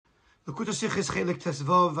Chelek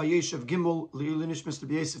Tesvav Vayeshev Gimel Leilinish Mr.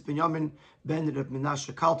 Vayeshev Benjamin Ben Reb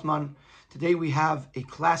Menashe Kaltman. Today we have a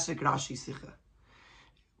classic Rashi Sikha.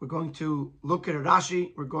 We're going to look at a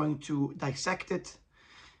Rashi. We're going to dissect it,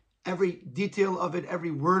 every detail of it,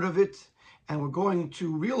 every word of it, and we're going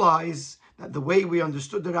to realize that the way we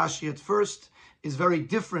understood the Rashi at first is very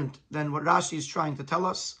different than what Rashi is trying to tell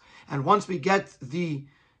us. And once we get the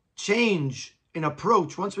change in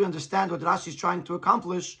approach, once we understand what Rashi is trying to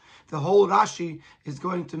accomplish, the whole Rashi is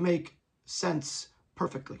going to make sense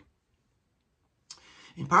perfectly.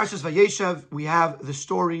 In Parshas Vayeshev, we have the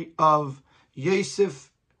story of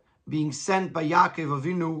Yosef being sent by Yaakov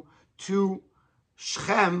Avinu to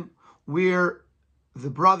Shechem, where the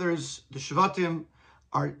brothers, the Shvatim,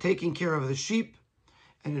 are taking care of the sheep,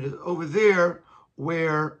 and it is over there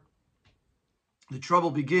where the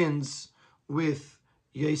trouble begins with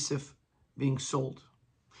Yosef being sold.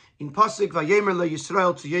 In Pasuk, Vayemer le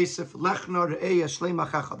Yisrael to Yosef, Lechna re'ei ashlei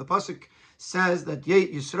machacha. The Pasuk says that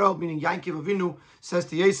Yisrael, meaning Yaakov Avinu, says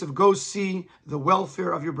to Yosef, go see the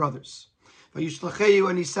welfare of your brothers. Vayishlacheyu,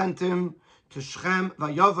 and he sent him to Shechem,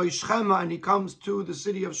 Vayavai Shechema, and he comes to the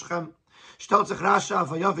city of Shechem. Shtel tzech Rasha,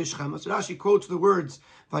 Vayavai Shechema. So Rashi quotes the words,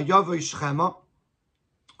 Vayavai Shechema,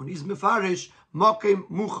 and he's mefarish, Makim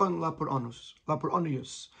Muchan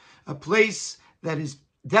Lapuranus, a place that is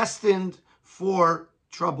destined for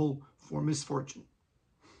trouble, for misfortune.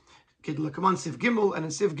 Come on, Siv Gimel, and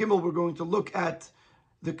in Siv Gimel we're going to look at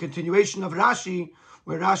the continuation of Rashi,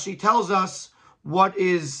 where Rashi tells us what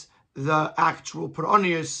is the actual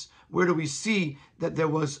Paronius, where do we see that there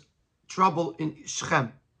was trouble in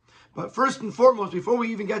Shechem. But first and foremost, before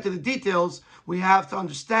we even get to the details, we have to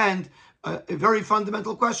understand a very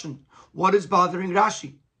fundamental question. What is bothering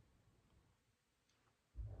Rashi?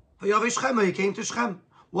 He came to Shechem.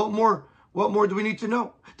 What more do we need to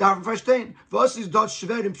know? What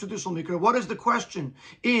is the question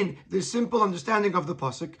in the simple understanding of the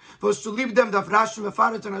pasuk?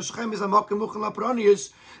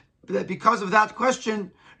 That because of that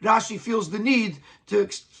question, Rashi feels the need to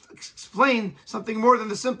explain something more than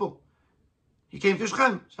the simple. He came to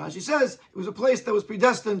Shechem. So Rashi says it was a place that was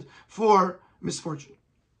predestined for misfortune.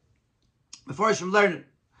 Mefarshim learn.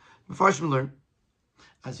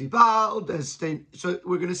 So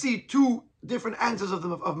we're going to see two different answers of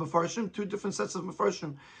Mefarshim, two different sets of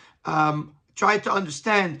Mefarshim. Try to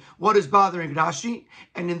understand what is bothering Rashi,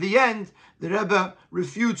 and in the end, the Rebbe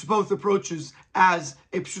refutes both approaches as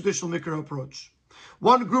a Pshutishal Mikra approach.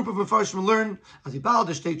 One group of Mefarshim learn, since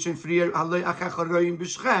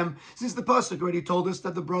the pasuk already told us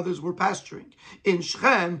that the brothers were pasturing in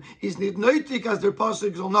Shechem, is nit noitik as their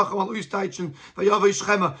pasuk zol nacham al uistaichen vayavay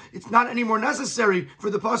Shechema. It's not any more necessary for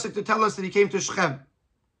the pasuk to tell us that he came to Shechem.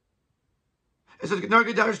 The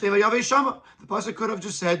pasuk could have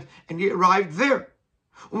just said, and he arrived there.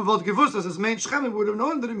 We would have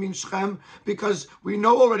known that it means Shechem because we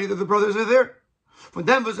know already that the brothers are there. From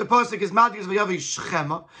them was the pasuk is madrius v'yavi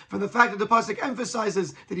Shechema. From the fact that the pasuk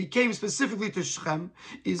emphasizes that he came specifically to Shechem,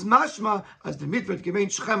 is mashma as the mitvet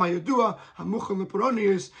gemein Shechem hayadua hamucham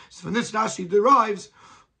leporonius. So from this Rashi derives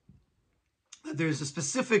that there is a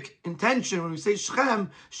specific intention when we say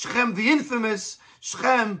Shechem, Shechem the infamous,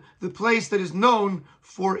 Shechem the place that is known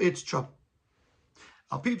for its trouble.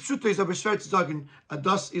 Al pi pshuto is aber schwer zu sagen,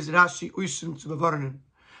 das is Rashi uisum zu bewarnen.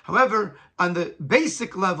 However, on the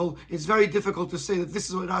basic level, it's very difficult to say that this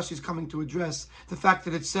is what Rashi is coming to address, the fact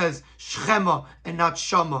that it says Shechema and not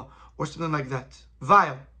Shama, or something like that.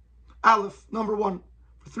 Vile. Aleph, number one,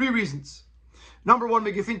 for three reasons. Number one,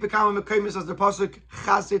 megefint bekam mekoimis as der pasuk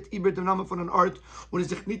chazet iber dem Namen von an Ort und es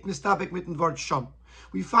sich nicht mistabek mit dem Wort Sham.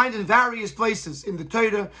 We find in various places in the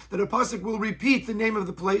Torah that a pasuk will repeat the name of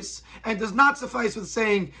the place and does not suffice with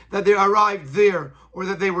saying that they arrived there or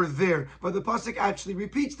that they were there, but the pasuk actually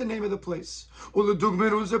repeats the name of the place.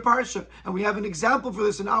 And we have an example for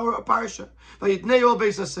this in our parsha.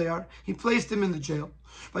 He placed him in the jail.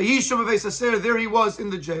 There he was in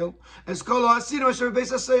the jail.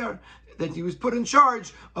 That he was put in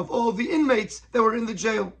charge of all the inmates that were in the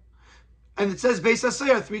jail. And it says Beis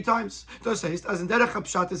HaSeir 3 times. Das heißt, as in derech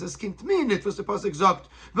Pshat is es kimt mir nicht, was the pasuk sagt,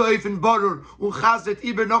 v'oifen barur uchazet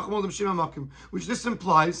iber nachmol dem shima makim, which this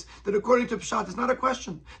implies that according to Pshat is not a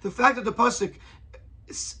question. The fact that the pasuk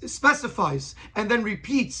specifies and then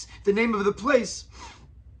repeats the name of the place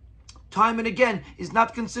time and again is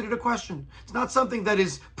not considered a question. It's not something that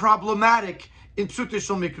is problematic in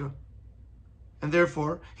Pshutishal Mikra. And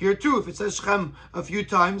therefore, here too, if it says Shechem a few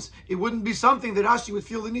times, it wouldn't be something that Rashi would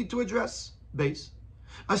feel the need to address. Base.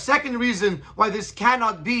 A second reason why this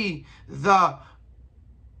cannot be the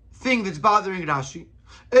thing that's bothering Rashi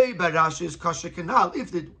But Rashi is kasha kanal.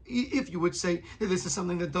 If you would say that this is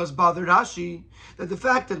something that does bother Rashi, that the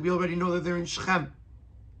fact that we already know that they're in Shechem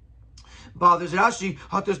bothers Rashi,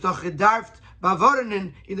 hat es doch gedarft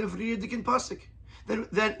bavorenen in the Friedikin pasuk.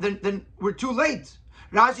 Then we're too late.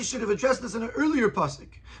 Rashi should have addressed this in an earlier pasuk.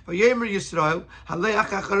 Vayemer Yisrael haleach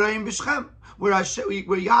acharayim b'Shechem, where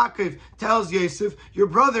Yaakov tells Yosef, your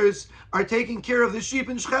brothers are taking care of the sheep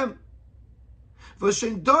in Shechem.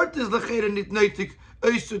 V'shen dort is lechera nit neitik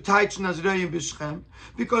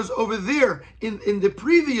because over there in the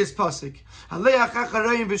previous pasuk,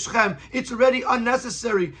 it's already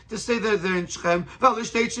unnecessary to say that they're in Shechem,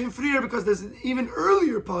 because there's an even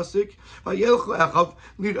earlier pasuk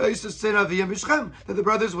that the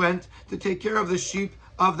brothers went to take care of the sheep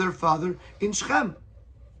of their father in Shechem.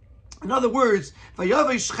 In other words,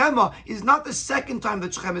 Vayavei Shechema is not the second time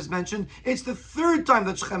that Shechem is mentioned, it's the third time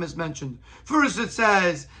that Shechem is mentioned. First it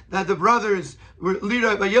says that the brothers were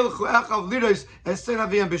that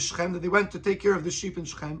they went to take care of the sheep in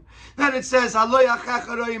Shechem. Then it says,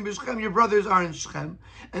 your brothers are in Shechem.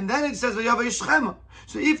 And then it says, Vayavei Shechema.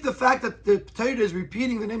 So if the fact that the Torah is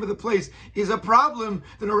repeating the name of the place is a problem,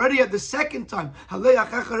 then already at the second time,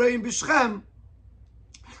 Rashi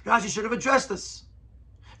should have addressed this.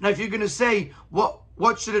 Now, if you're going to say,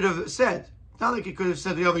 what should it have said? It's not like he could have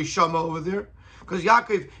said the Yavi Shama over there, because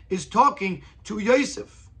Yaakov is talking to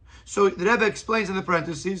Yosef. So the Rebbe explains in the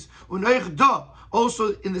parentheses,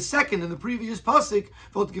 also in the previous pasuk,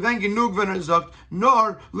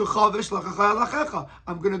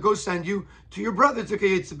 I'm going to go send you to your brother to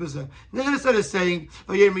Kayetze. Then instead of saying,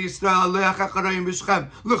 your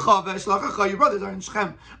brothers are in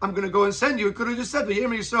Shechem, I'm going to go and send you, it could have just said,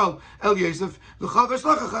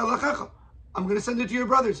 I'm going to send it to your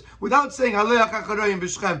brothers, without saying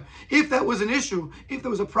if that was an issue, if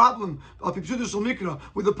there was a problem with the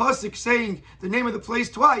pasuk saying the name of the place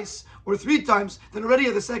twice or three times, then already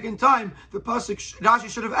at the second time the pasuk Rashi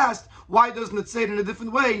should have asked, why doesn't it say it in a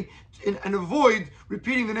different way and avoid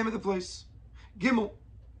repeating the name of the place? Gimel.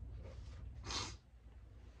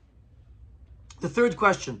 The third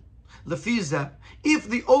question, Lefiza, if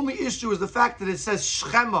the only issue is the fact that it says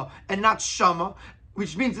Shechema and not Shama,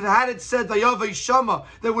 which means that had it said Vayavei Shama,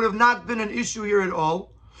 there would have not been an issue here at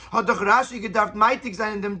all. Then Rashi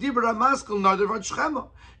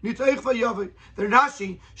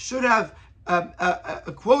should have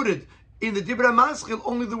quoted in the Dibra Maschil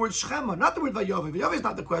only the word Shechema, not the word Vayavei. Vayavei is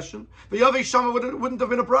not the question. Vayavei Shama wouldn't have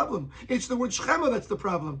been a problem. It's the word Shechema that's the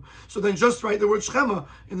problem. So then just write the word Shechema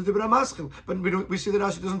in the Dibra Maschil. But we see that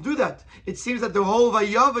Rashi doesn't do that. It seems that the whole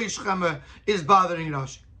Vayavei Shechema is bothering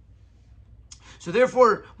Rashi. So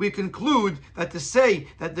therefore, we conclude that to say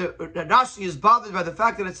that that Rashi is bothered by the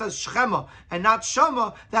fact that it says Shechema and not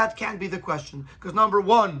Shama, that can't be the question. Because number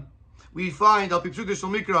one, we find Al Pipshuta Shel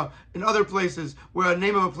Mikra in other places where a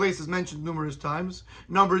name of a place is mentioned numerous times.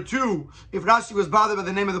 Number two, if Rashi was bothered by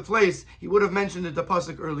the name of the place, he would have mentioned it the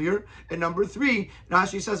pasuk earlier. And number three,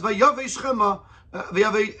 Rashi says Vayavei Shechema,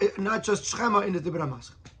 not just Shechema in the Dibra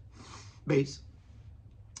Maschil. Base.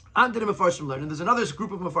 And the Mefarshim learn, and there's another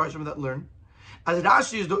group of Mefarshim that learn, as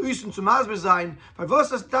Rashi is the Usen zu Masber sein,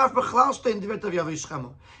 darf bechlal stehen die Welt of Yavei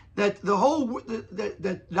Shechema. That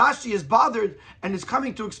that Rashi is bothered and is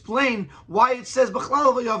coming to explain why it says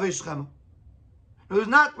bechlal Yavei Shechema. We're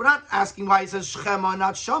not asking why it says Shechema,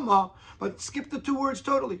 not Shama, but skip the two words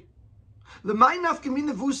totally. The Meinaf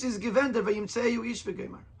Gemine Vus is given der vayimtzeu ish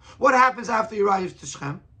v'geimar. What happens after he arrives to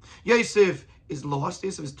Shechem? Yosef is lost.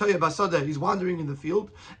 Yosef is Toya Basada. He's wandering in the field,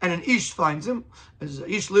 and an Ish finds him. As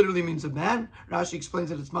Ish literally means a man. Rashi explains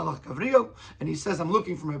that it's Malach Gavriel, and he says, "I'm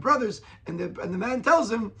looking for my brothers." And the man tells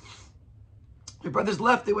him, "Your brothers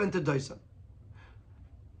left. They went to Doisa."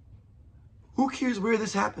 Who cares where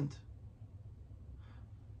this happened?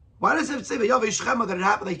 Why does it say Vayavei Shechema that it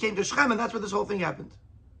happened? They came to Shechem, and that's where this whole thing happened.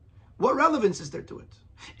 What relevance is there to it?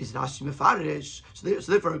 Is Rashi mefarish? So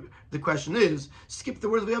therefore, the question is: skip the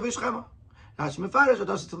words Vayavei Shechema. To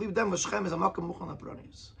leave them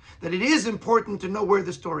that it is important to know where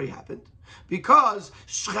the story happened, because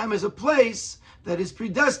Shechem is a place that is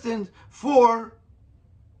predestined for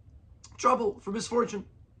trouble, for misfortune,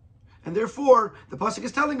 and therefore the pasuk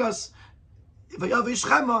is telling us Vayavei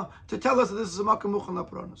Shechema to tell us that this is a makom muchan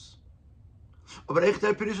lapronus.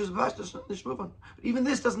 Even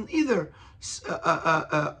this doesn't either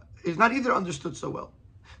is not either understood so well.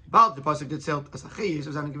 The pasuk itself as the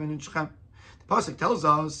pasuk tells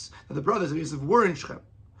us that the brothers of Yosef were in Shechem.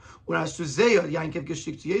 Whereas to Zeya, Yaakov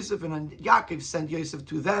geschickt Yosef, and Yaakov sent Yosef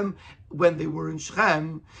to them when they were in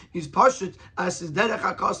Shechem, is pashut as his derech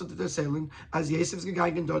hakasa to the sailing, as Yosef's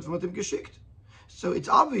gegangen dort von dem geschickt. So it's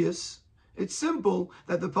obvious It's simple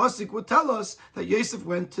that the pasuk would tell us that Yosef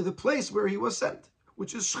went to the place where he was sent,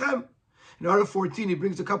 which is Shechem. In Arah 14, he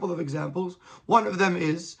brings a couple of examples. One of them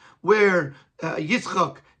is where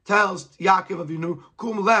Yitzchak tells Yaakov Avinu,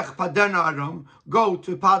 "Kum lech Padan Aram," go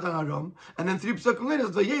to Padan Aram, and then 3 psukim later,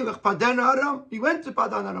 "Vayelech Padan Aram." He went to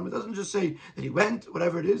Padan Aram. It doesn't just say that he went,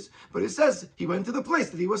 whatever it is, but it says he went to the place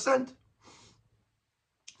that he was sent.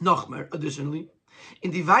 Nochmer, additionally, in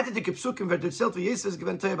the weiteren psukim wird erzählt, wie Yosef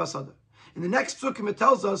gewent Toya Basada. In the next psukim, it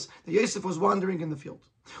tells us that Yosef was wandering in the field.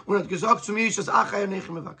 And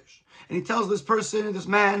he tells this person, this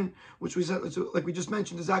man, which we said, like we just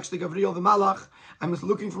mentioned, is actually Gavriel the Malach. I was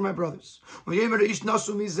looking for my brothers. And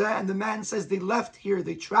the man says they left here,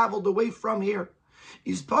 they traveled away from here.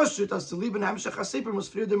 Is pashut as to lieben hamshach hasipur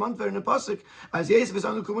must fear the month in the pasuk as Yosef is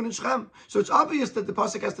angekommen in Shechem. So it's obvious that the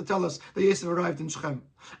pasuk has to tell us that Yosef arrived in Shechem.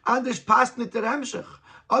 Anders passt nicht der hamshach.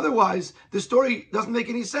 Otherwise, the story doesn't make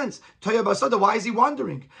any sense. Toya basada, why is he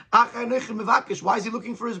wandering? Why is he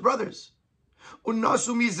looking for his brothers? And most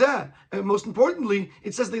importantly,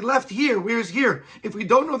 it says they left here. Where is here? If we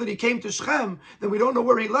don't know that he came to Shechem, then we don't know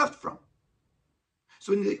where he left from.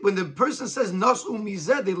 So when the person says nasu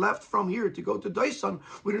mizeh, they left from here to go to Daisan,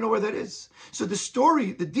 we don't know where that is. So the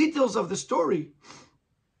story, the details of the story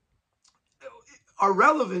are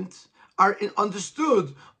relevant, are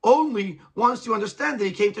understood only once you understand that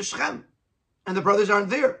he came to Shechem and the brothers aren't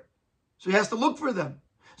there. So he has to look for them.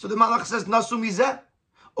 So the Malach says, Nasu mizeh.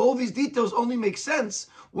 All these details only make sense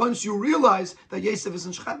once you realize that Yosef is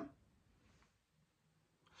in Shechem.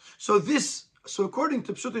 So according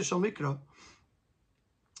to Pshutei Shel Mikra,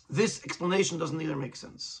 this explanation doesn't either make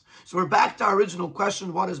sense. So we're back to our original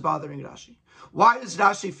question, what is bothering Rashi? Why does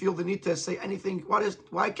Rashi feel the need to say anything?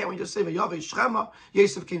 Why can't we just say Vayave Shechema?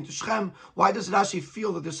 Yosef came to Shechem. Why does Rashi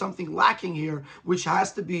feel that there's something lacking here, which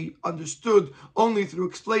has to be understood only through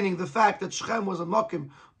explaining the fact that Shechem was a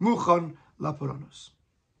Mokim Muchan Lapuranos?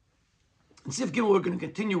 In Sif Gimel, we're going to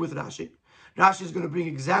continue with Rashi. Rashi is going to bring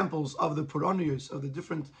examples of the Puranius, of the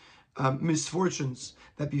different misfortunes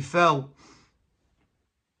that befell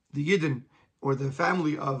the Yidden, or the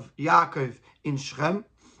family of Yaakov in Shechem.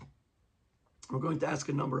 We're going to ask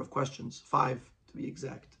a number of questions, 5 to be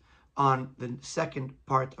exact, on the second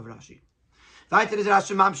part of Rashi. Weiter is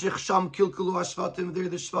Rashi mamshich sham kilkulu hashvatim. There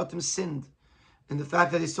the Shvatim sinned in the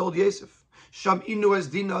fact that they sold Yosef. Sham inu as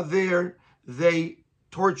Dina. There they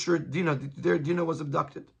tortured Dina. Their Dina was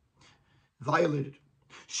abducted, violated.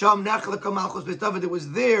 Sham nechleka malchus beis David. It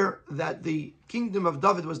was there that the kingdom of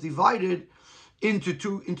David was divided into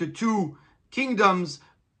two kingdoms,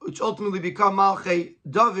 which ultimately become Malchei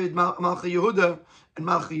David, Malchei Yehuda, and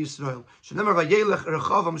Malchei Yisrael. Shenemar Vayelech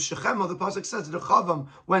Rechavam Shechem. The pasuk says Rechavam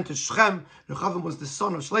went to Shechem. Rechavam was the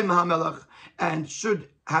son of Shlomo HaMelech and should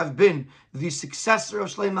have been the successor of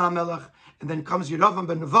Shlomo HaMelech. And then comes Yeravam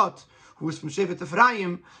ben Nevat, who was from Shevet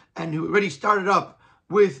Ephraim and who already started up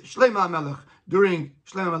with Shlomo HaMelech during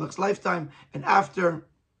Shlomo HaMelech's lifetime. And after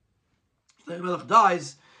Shlomo HaMelech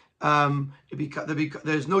dies,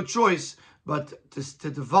 there's no choice but to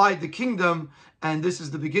divide the kingdom, and this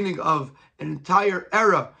is the beginning of an entire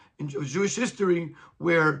era in Jewish history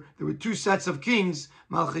where there were 2 sets of kings,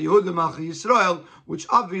 Malchei Yehuda, Malchei Yisrael, which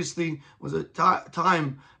obviously was a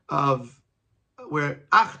time of where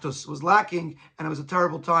Achdus was lacking, and it was a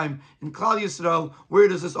terrible time in Klal Yisrael. Where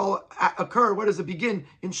does this all occur? Where does it begin?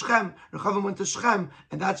 In Shechem. Rechavam went to Shechem,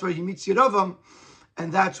 and that's where he meets Yeravam,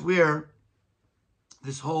 and that's where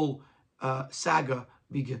this whole saga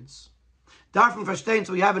begins. Darfun verstehen,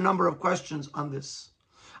 so we have a number of questions on this.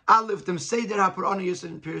 Aleph, dem Seder HaPuranius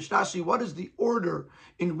in Pirish Rashi, what is the order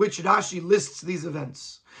in which Rashi lists these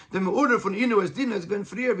events? The order von Inu as Dina has been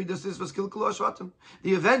freer, wie das ist was Kilkulu Ashvatim.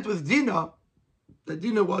 The event with Dina, that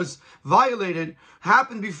Dina was violated,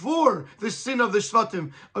 happened before the sin of the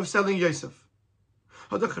Shvatim of selling Yosef.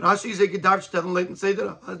 So Rashi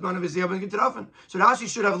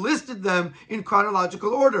should have listed them in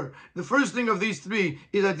chronological order. The first thing of these 3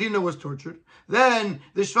 is that Dina was tortured. Then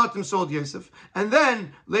the Shvatim sold Yosef. And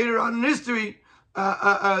then later on in history,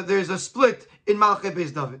 there's a split in Malchei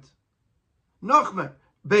Beis David. Nochmer.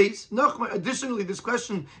 Additionally, this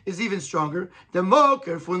question is even stronger. The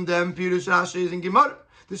Moker von dem Pirush Rashi is in Gemara.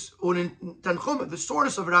 This or in Tanchuma, the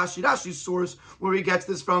source of Rashi's source, where he gets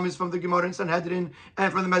this from, is from the Gemara in Sanhedrin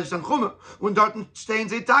and from the Medrash Tanchuma. When Darton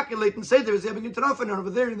stains a takulat and say there is having a trafen over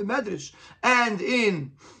there in the Medrash and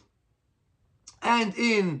in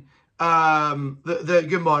the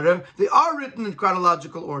Gemara, they are written in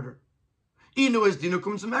chronological order. Inu as Dinu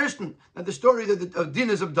comes from Ershton, that the story of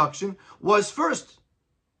Dina's abduction was first.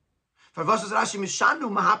 Why does Rashi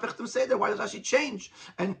change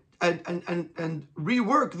and and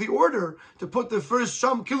rework the order to put the first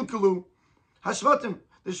Sham Kilkulu Hashvatim.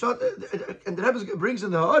 And the Rebbe brings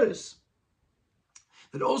in the Haaretz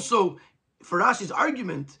that also, for Rashi's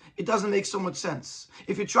argument, it doesn't make so much sense.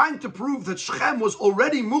 If you're trying to prove that Shechem was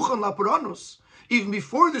already Muchan Lapuranus, even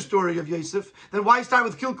before the story of Yosef, then why start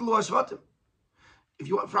with Kilkulu Hashvatim? If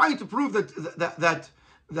you are trying to prove that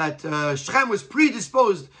Shechem was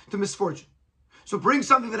predisposed to misfortune, so bring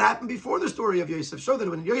something that happened before the story of Yosef. Show that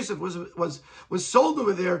when Yosef was sold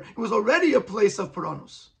over there, it was already a place of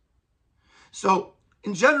Puranus. So,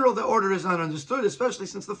 in general, the order is not understood, especially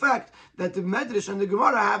since the fact that the Medrash and the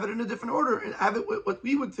Gemara have it in a different order, and have it what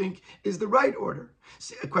we would think is the right order.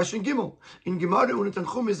 Question Gimel. In Gemara, when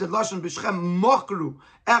Tanchum is the Lashon B'Shechem Machru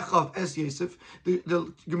Echav Es Yosef,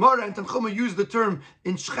 the Gemara and Tanchum use the term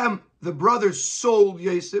in Shechem, the brothers sold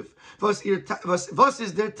Yosef. Was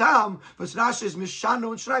is their tam? Was Rashi is Mishano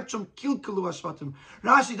and schreibt schon Kilkelu Ashvatim.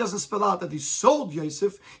 Rashi doesn't spell out that they sold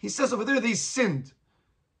Yosef. He says over there they sinned.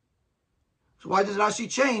 So why does Rashi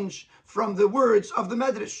change from the words of the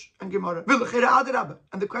Medrash and Gemara?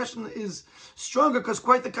 And the question is stronger because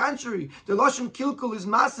quite the contrary. The Lashon Kilkul is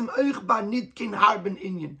masim eich ba nitkin harben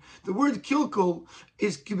inyan. The word Kilkul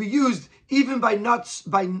can be used even by not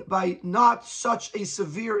such a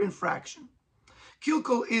severe infraction.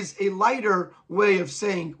 Kilkul is a lighter way of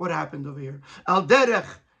saying what happened over here. Al derech.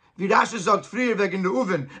 Rashi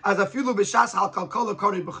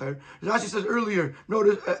says earlier,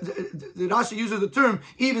 notice the Rashi uses the term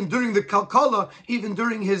even during the kalkala, even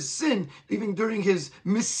during his sin, even during his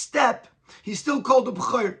misstep, he's still called the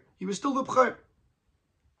b'cher. He was still the b'cher,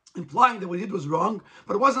 implying that what he did was wrong,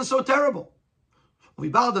 but it wasn't so terrible.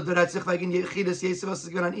 And since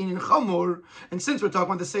we're talking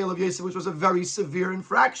about the sale of Yosef, which was a very severe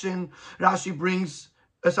infraction, Rashi brings,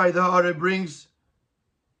 the Ara brings.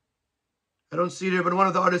 I don't see it here, but one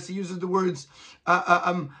of the artists, he uses the words,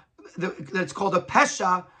 that's called a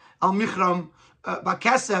pesha al michram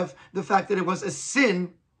ba'kesev, the fact that it was a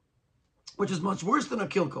sin, which is much worse than a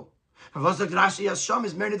kilkul. So why does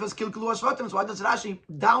Rashi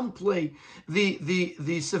downplay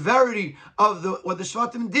the severity of what the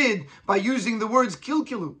Shvatim did by using the words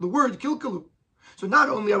kilkulu, the word kilkulu? So not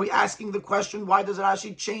only are we asking the question, why does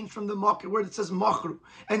Rashi change from the makr word that says machru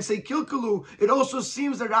and say kilkulu, it also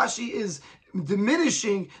seems that Rashi is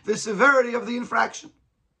diminishing the severity of the infraction.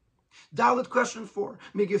 Dalet question 4.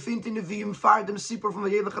 In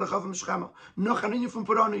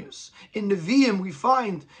Nevi'im we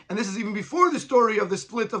find, and this is even before the story of the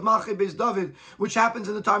split of Malchei Beis David, which happens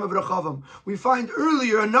in the time of Rechavam. We find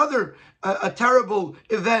earlier another a terrible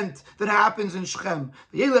event that happens in Shechem.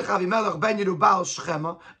 Avimelech,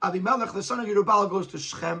 the son of Yerubal, goes to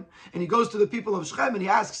Shechem, and he goes to the people of Shechem, and he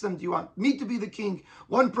asks them, do you want me to be the king,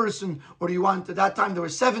 one person, or do you want, at that time there were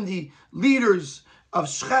 70 leaders of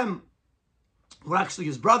Shechem, were actually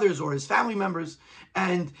his brothers or his family members,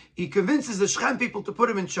 and he convinces the Shechem people to put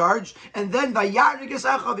him in charge, and then he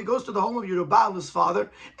goes to the home of Yerubal, his father,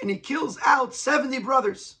 and he kills out 70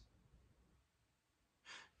 brothers,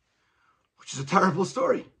 which is a terrible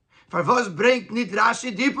story. Why doesn't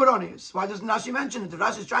Rashi mention it? If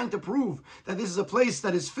Rashi is trying to prove that this is a place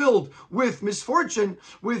that is filled with misfortune,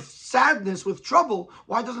 with sadness, with trouble,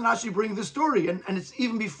 why doesn't Rashi bring the story? And it's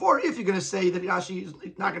even before, if you're going to say that Rashi is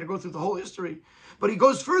not going to go through the whole history, but he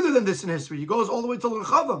goes further than this in history. He goes all the way to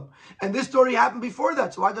Rechavam. And this story happened before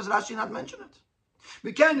that, so why does Rashi not mention it?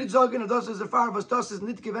 And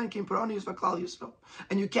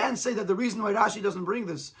you can't say that the reason why Rashi doesn't bring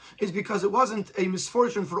this is because it wasn't a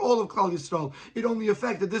misfortune for all of Klal Yisrael. It only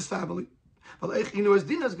affected this family.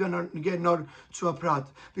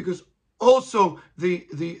 Because also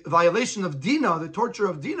the violation of Dinah, the torture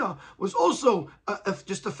of Dinah, was also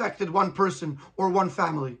just affected one person or one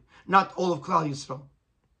family, not all of Klal Yisrael.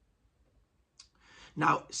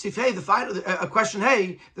 Now, Sifei, the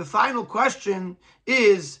final question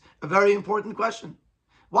is a very important question.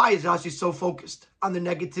 Why is Rashi so focused on the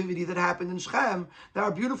negativity that happened in Shechem? There are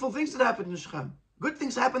beautiful things that happened in Shechem. Good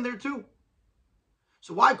things happened there too.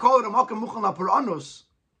 So why call it a Makom Muchan LaPuranos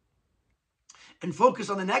and focus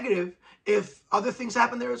on the negative if other things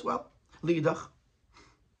happen there as well? Lidach.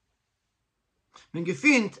 Min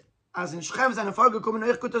gefind, as in Shechem,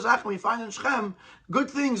 we find in Shechem good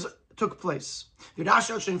things took place.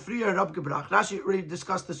 Rashi already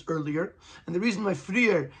discussed this earlier, and the reason why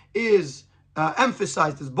Frier is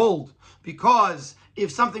emphasized, is bold, because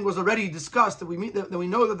if something was already discussed, that we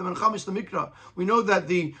know that the Menchamish the Mikra, we know that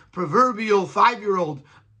the proverbial 5-year-old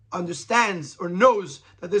understands or knows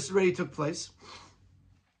that this already took place.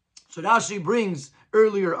 So Rashi brings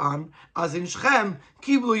earlier on, as in Shechem,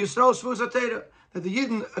 Kiblu Yisrael Shvus HaTeirah, that the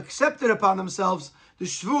Yidden accepted upon themselves the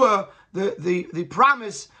shvua, the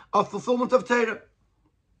promise of fulfillment of Torah.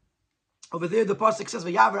 Over there, the pasuk says,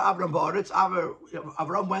 "Vayaver Avram ba'aretz."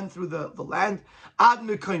 Avram went through the land ad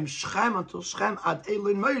mikoim Shechem, until Shechem, ad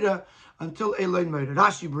Elon Meira, until Elon Meira.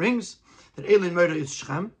 Rashi brings that Elon Meira is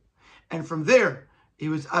Shechem, and from there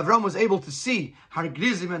Avram was able to see Har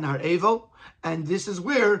Grizim and Har Evel, and this is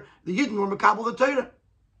where the Yidden were makabel the Torah.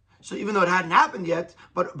 So even though it hadn't happened yet,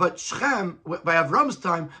 but Shechem, by Avram's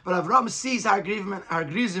time, but Avram sees Har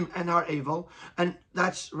Grizim and Har Evel, and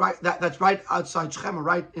that's right. That's right outside Shechem, or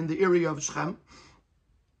right in the area of Shechem.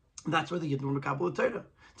 That's where the Yidden were makabel the Torah.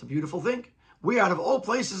 It's a beautiful thing. We, out of all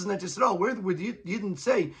places in Israel, where would you didn't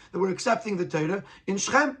say that we're accepting the Torah in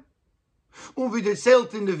Shechem? And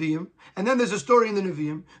then there's a story in the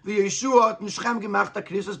Nevi'im. That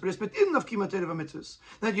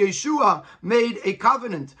Yeshua made a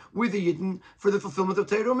covenant with the Yidden for the fulfillment of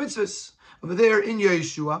Torah mitzvahs. Over there in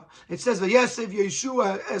Yeshua, it says Vayeshev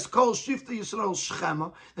Yeshua as kol shifta Yisrael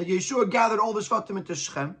Shechema, that Yeshua gathered all the shvatim into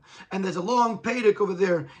Shechem, and there's a long pedic over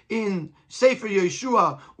there in Sefer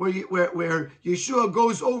Yeshua where Yeshua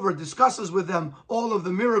goes over, discusses with them all of the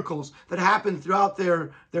miracles that happened throughout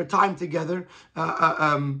their time together.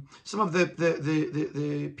 Some of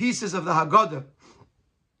the pieces of the Haggadah.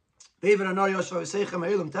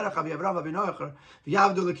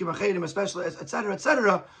 Especially, etc.,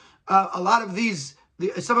 etc. A lot of these,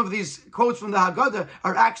 some of these quotes from the Haggadah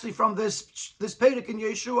are actually from this pedic in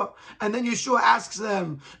Yeshua. And then Yeshua asks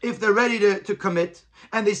them if they're ready to commit,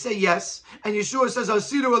 and they say yes. And Yeshua says,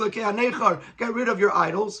 get rid of your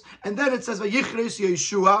idols. And then it says,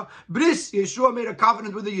 Yeshua, Yeshua made a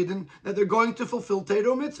covenant with the Yidden that they're going to fulfill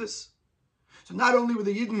Torah mitzvahs. So not only were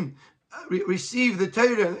the Yidden receive the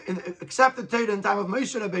Torah and accept the Torah in time of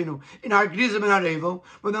Moshe Rabbeinu in Har Grizim and Har Evel,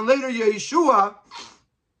 but then later Yeshua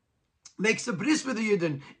makes a bris with the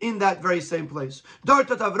Yidden in that very same place. Dort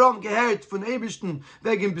hat Avram gehört von Eibishten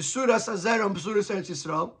wegen Besuras Azera und Besuras Eretz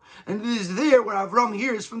Yisrael. And it is there where Avram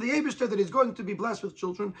hears from the Eibishter that he's going to be blessed with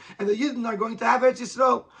children, and the Yidden are going to have Eretz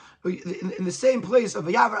Yisrael. In the same place of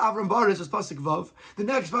Vayaver Avram Ba'aretz as pasuk Vav. The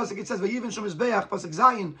next pasuk it says Vayiven Shom Mizbeach pasuk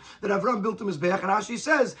Zayin, that Avram built a Mizbeach, and Rashi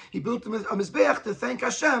says he built a Mizbeach to thank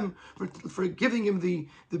Hashem for giving him the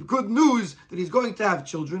good news that he's going to have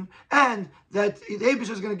children, and that the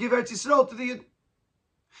Eibishter is going to give Eretz Yisrael to the Yidden.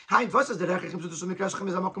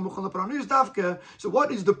 So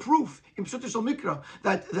what is the proof in Pshuta Shel Mikra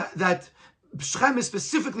that Shechem is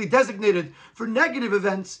specifically designated for negative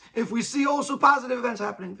events if we see also positive events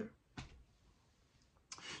happening there?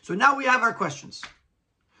 So now we have our questions.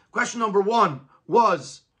 Question number one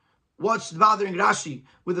was, what's bothering Rashi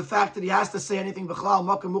with the fact that he has to say anything b'chlal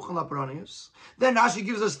makam muchan laparanius? Then Rashi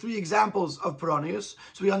gives us three examples of paranius.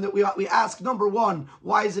 So we ask, number one,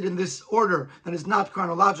 why is it in this order that is not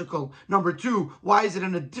chronological? Number two, why is it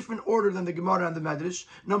in a different order than the Gemara and the Medrash?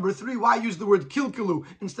 Number three, why use the word kilkilu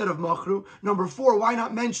instead of machru? Number four, why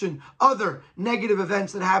not mention other negative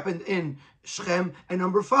events that happened in Shechem? And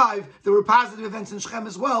number five, there were positive events in Shechem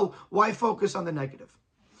as well. Why focus on the negative?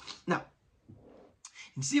 Now,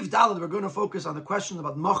 in Sif Daled, we're going to focus on the question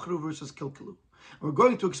about machru versus kilkilu. We're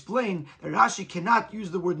going to explain that Rashi cannot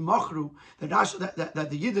use the word machru, that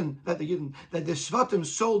the Shvatim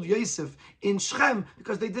sold Yosef in Shechem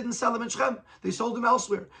because they didn't sell him in Shechem. They sold him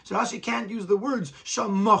elsewhere. So Rashi can't use the words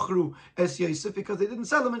sham machru es Yosef because they didn't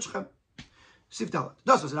sell him in Shechem. Sif Daled.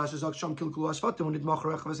 Das was Rashi sagt sham kilkilu as Shvatim und nicht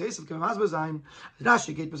machru es Yosef kann man sein.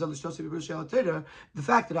 Rashi geht bezal Shosef b'Shel Torah. The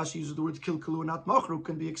fact that Rashi uses the word kilkilu and not machru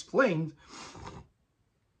can be explained.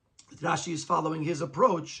 Rashi is following his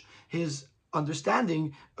approach, his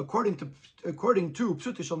understanding according to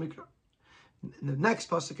Pshuta Shel Mikra. In the next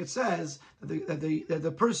pasuk it says that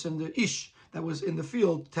the person, the ish that was in the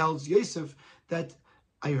field, tells Yosef that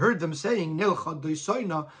I heard them saying Nilcha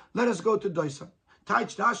Doisoina, let us go to Doisan.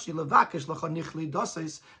 Taich Rashi levakesh lacha nichli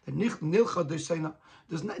dosais, that Nilcha Doisoina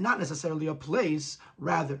does not necessarily a place,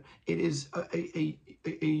 rather it is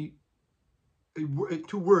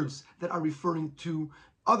two words that are referring to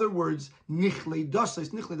other words. Nichle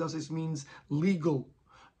doses means legal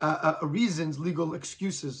reasons, legal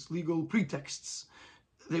excuses, legal pretexts.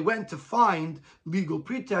 They went to find legal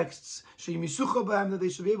pretexts that they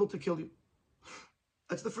should be able to kill you.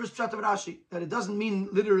 That's the first pshat of Rashi. That it doesn't mean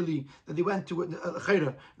literally that they went to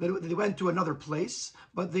that they went to another place,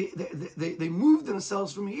 but they moved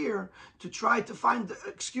themselves from here to try to find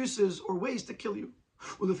excuses or ways to kill you.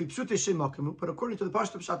 But according to the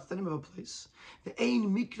Pashto Pshat, the name of a place, the ein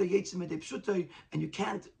mikra yetzim ede pshutai, and you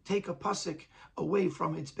can't take a pasuk away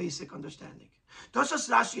from its basic understanding. Doshas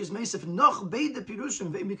Rashi is meisef noch beide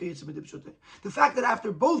pirushim ve'mikayitz b'dibshutei. The fact that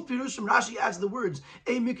after both pirushim Rashi adds the words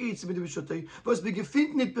e'mikayitz b'dibshutei was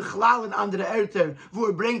begefindt nit bechlal in andere Erter,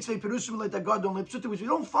 wo brings zwei pirushim like that God only pshutei, which we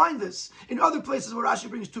don't find this in other places where Rashi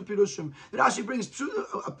brings two pirushim. The Rashi brings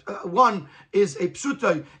one is a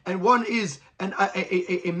pshutei and one is a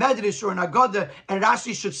medrash or an agada, and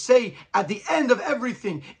Rashi should say at the end of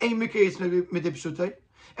everything e'mikayitz b'dibshutei.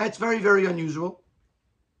 That's very, very unusual.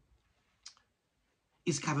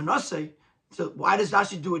 Is kavanase. So why does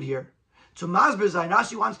Rashi do it here? So Masber Zayin,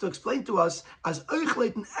 Rashi wants to explain to us as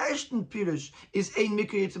Euchleiten ersten Pirush is ein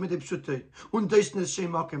Mikayitz mit Pshutei und Deisnes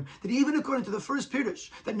Shem Makim. That even according to the first Pirush,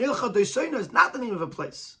 that Nilcha Deisena is not the name of a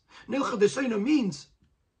place. Nilcha Deisena means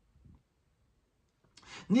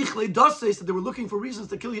Nichle Dases, that they were looking for reasons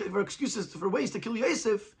to kill, for excuses, for ways to kill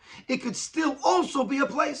Yosef. It could still also be a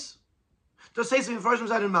place. In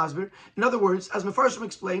other words, as Mefarshim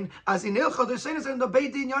explained, as in Ilcha Dosenis and the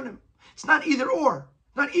Beit Yanim, it's not either or.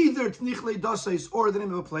 Not either Nichle Dases or the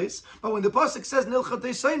name of a place, but when the pasuk says Nilcha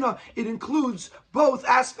Desena, it includes both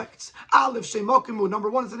aspects. Aleph Shemokimu, number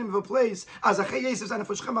one is the name of a place. As Achay Yosef and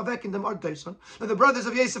Shechem Avek in the Mar Deson. Now the brothers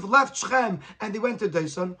of Yosef left Shechem and they went to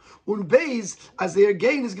Deson. Un Beis, as their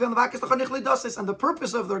gain is given Vakas Nichle Dases, and the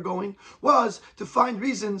purpose of their going was to find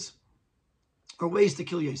reasons or ways to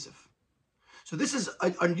kill Yosef. So this is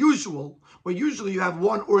unusual, where usually you have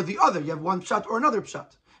one or the other. You have one pshat or another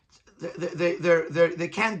pshat. They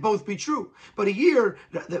can't both be true. But here,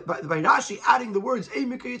 by Rashi adding the words at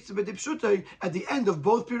the end of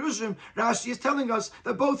both pirushim, Rashi is telling us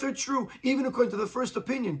that both are true, even according to the first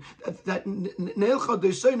opinion. That Neilcha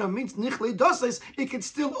Deisena means Nichle Dases, it can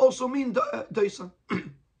still also mean Deisa.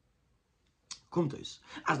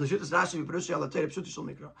 As the Shittas Rashi Perushi ala Teire Pshuti Shel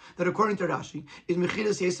Mikra, that according to Rashi is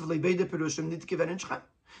Mechilas Yosef lebeide Perushim nit given in Shechem.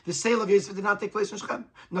 The sale of Yosef did not take place in Shechem,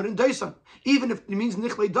 not in Daisan. Even if it means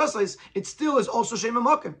Nichle Dasais, it still is also Shem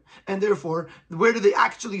Amakim, and therefore, where do they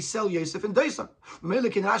actually sell Yosef in Daisan?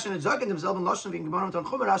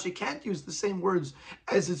 Rashi can't use the same words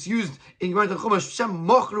as it's used in Gemara Tanchuma. Shem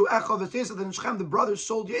Mochru Echav V'Tesa. That in Shechem the brothers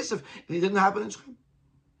sold Yosef, and it didn't happen in Shechem.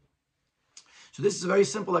 So this is a very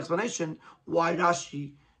simple explanation why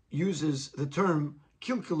Rashi uses the term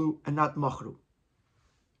kilkilu and not machru.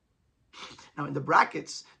 Now in the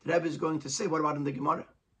brackets, the Rebbe is going to say, what about in the Gemara?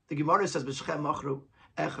 The Gemara says, B'shechem machru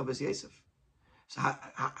echav es Yosef. So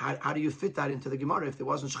how do you fit that into the Gemara? If there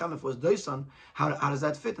wasn't Shechem, if it was Doisan, how does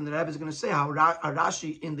that fit? And the Rebbe is going to say how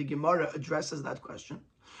Rashi in the Gemara addresses that question.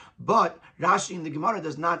 But Rashi in the Gemara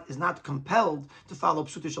is not compelled to follow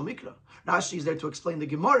Pshuti Shel Mikra. Rashi is there to explain the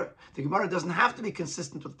Gemara. The Gemara doesn't have to be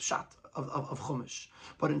consistent with Pshat of Chumash.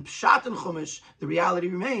 But in Pshat and Chumash, the reality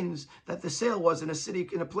remains that the sale was in a city,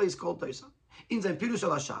 in a place called Daisan. In Zayin Pirush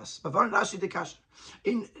al Hashas, Bavar Rashi Dekasher.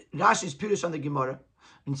 In Rashi's Pirush on the Gemara,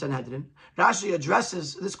 in Sanhedrin, Rashi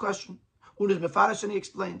addresses this question. Unis Mefarash, and he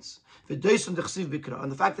explains, V'Daisan Dechsiv Bikra,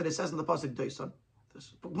 and the fact that it says in the pasuk Daisan.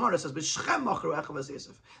 The Gemara says, "B'Shechem machru echav es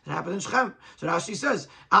Yosef." It happened in Shechem. So Rashi says,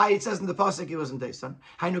 it says in the pasuk it was in Daisan.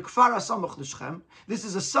 Hainu kfar asamach l'Shechem. This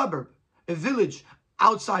is a suburb, a village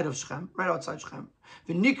outside of Shechem, right outside Shechem.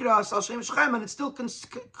 V'nikra asal Shem Shechem, and it's still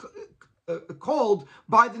called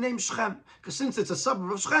by the name Shechem, because since it's a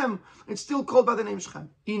suburb of Shechem, it's still called by the name Shechem.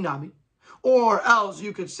 Inami. Or else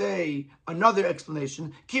you could say another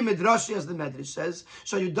explanation. Ki Midrashi, as the Medrash says,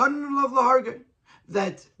 so you don't love laharga.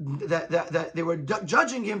 That they were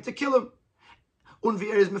judging him to kill him. As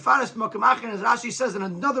Rashi says in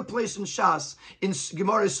another place in Shas, in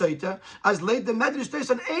Gemara Soita, as laid the Medrash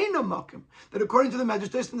Teisan Eina Makim, that according to the Medrash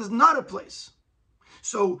Teisan is not a place.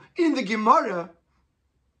 So in the Gemara,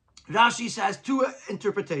 Rashi has two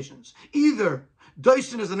interpretations. Either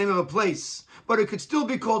Daisan is the name of a place, but it could still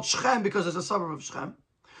be called Shechem because it's a suburb of Shechem,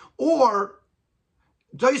 or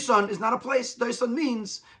Daisan is not a place. Daisan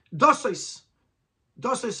means Dasos.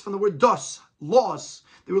 Dasos from the word dos, laws.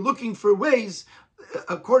 They were looking for ways,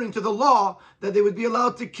 according to the law, that they would be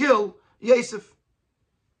allowed to kill Yosef.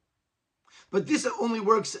 But this only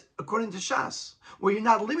works according to Shas, where you're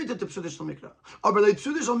not limited to Pshuti Shel Mikra.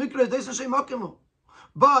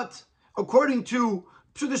 But according to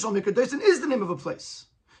Pshuti Shel Mikra, Daisan is the name of a place.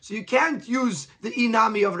 So you can't use the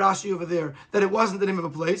inami of Rashi over there, that it wasn't the name of a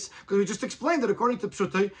place, because we just explained that according to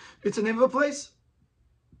Pshuti, it's the name of a place.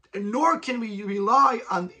 And nor can we rely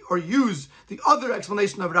on or use the other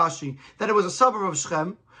explanation of Rashi, that it was a suburb of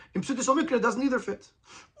Shechem. In Pshuti Shel Mikra, it doesn't either fit.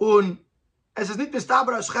 Es ist nicht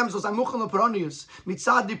Mistaber Shechem, so sein Muchel Peronius,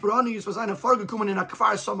 mitzad di Peronius was eine vorgekommen in a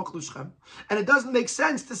Kfar Samach Shechem. And it doesn't make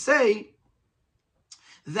sense to say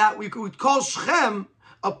that we could call Shechem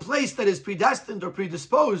a place that is predestined or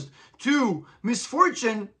predisposed to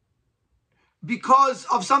misfortune because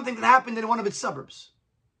of something that happened in one of its suburbs.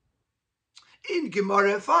 In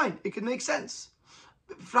Gemara, fine, it could make sense.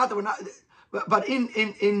 But in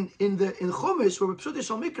Chumash, where we're Pshuti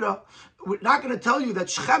Shal Mikra, we're not going to tell you that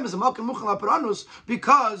Shechem is a Malkim Muchal HaParanus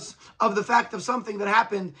because of the fact of something that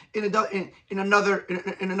happened in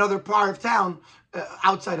another part of town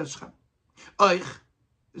outside of Shechem.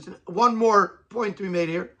 There's one more point to be made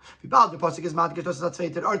here. The pasuk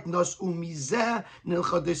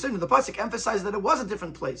emphasized that it was a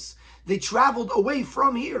different place. They traveled away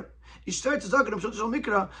from here. It's hard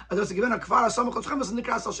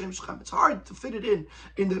to fit it in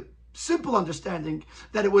the simple understanding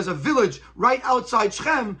that it was a village right outside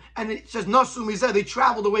Shechem, and it says Nasu Mizeh. They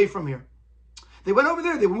traveled away from here. They went over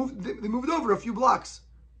there. They moved over a few blocks.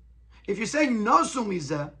 If you're saying Nasu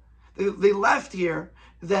Mizeh, they left here,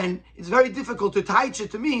 then it's very difficult to taich it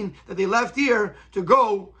to mean that they left here to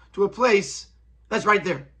go to a place that's right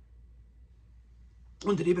there.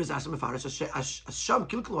 The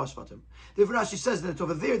Rashi says that it's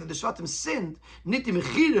over there that the Shvatim sinned.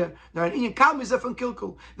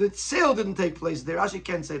 The sale didn't take place there. Rashi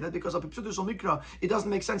can't say that because of Pshuti Shal Mikra, it doesn't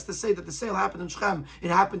make sense to say that the sale happened in Shechem. It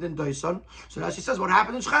happened in Doisan. So Rashi says what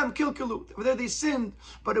happened in Shechem, Kilkelu. Over there they sinned,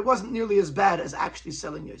 but it wasn't nearly as bad as actually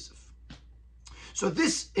selling Yosef. So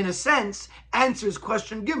this, in a sense, answers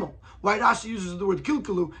question Gimel. Why Rashi uses the word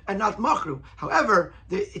kilkelu and not machru. However,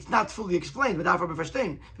 it's not fully explained. Not in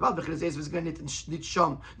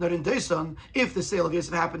Doisan. If the sale of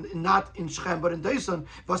Yosef happened not in Shechem but in Doisan,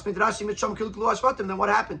 then what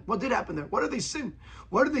happened? What did happen there? What did they sin?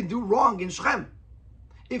 What did they do wrong in Shechem?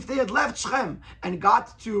 If they had left Shechem and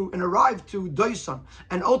arrived to Doisan,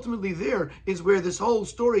 and ultimately there is where this whole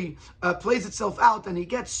story plays itself out, and he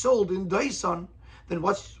gets sold in Doisan, then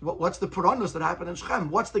what's the Puranos that happened in Shechem?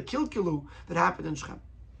 What's the Kilkilu that happened in Shechem?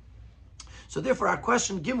 So therefore, our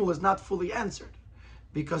question Gimel is not fully answered,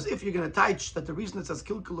 because if you're going to teach that the reason it says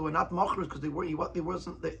Kilkilu and not Machrus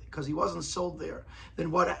because he wasn't sold there,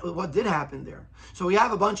 then what did happen there? So we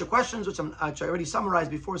have a bunch of questions which I already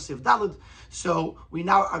summarized before Sif Dalad. So we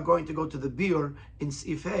now are going to go to the Biur in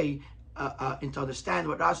Sif Hey and to understand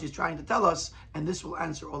what Rashi is trying to tell us, and this will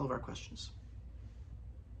answer all of our questions.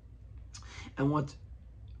 And what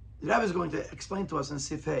the Rebbe is going to explain to us in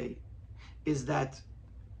Sif Hey is that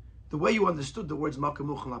the way you understood the words Malkim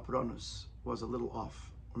Muchal HaParanus was a little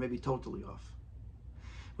off, or maybe totally off.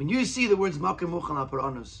 When you see the words Malkim Muchal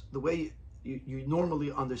HaParanus, the way you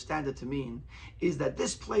normally understand it to mean is that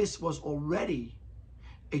this place was already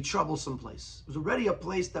a troublesome place. It was already a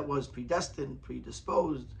place that was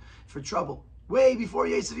predisposed for trouble, way before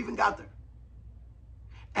Yosef even got there.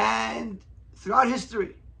 And throughout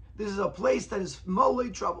history, this is a place that is full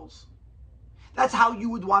of troubles. That's how you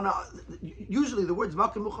would want to. Usually, the words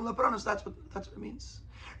Malkim Muchal HaParanus, that's what it means.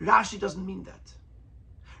 Rashi doesn't mean that.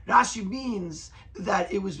 Rashi means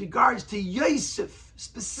that it was regards to Yosef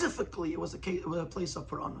specifically. It was a place of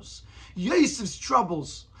Paranus. Yosef's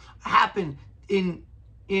troubles happen begin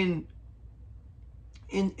in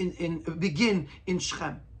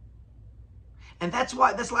Shechem, and that's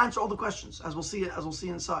why this will answer all the questions as we'll see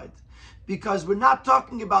inside. Because we're not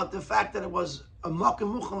talking about the fact that it was a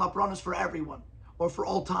Malkim Muchal HaParanus for everyone or for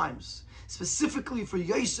all times. Specifically for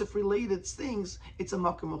Yosef related things, it's a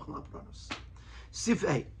Malkim Muchal HaParanus. Sif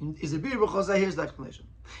A is a beautiful chazah. Here's the explanation.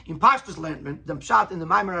 In Pashtus learned the pshat in the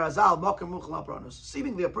Maimer Razal Malkim Muchal HaParanus.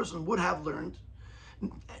 Seemingly a person would have learned,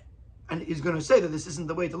 and he's going to say that this isn't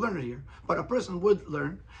the way to learn it here, but a person would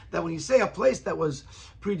learn that when you say a place that was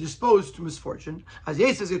predisposed to misfortune, as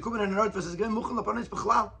Yosef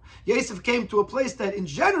came to a place that in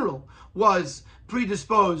general was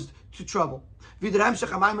predisposed to trouble. As Rashi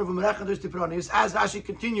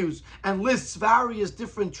continues and lists various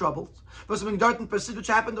different troubles, which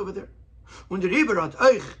happened over there. And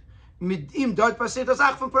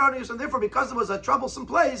therefore, because it was a troublesome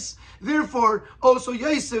place, therefore also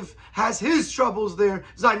Yosef has his troubles there.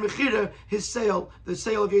 His sale, the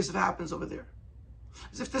sale of Yosef happens over there.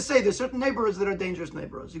 As if to say, there's certain neighborhoods that are dangerous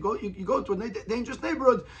neighborhoods. You go to a dangerous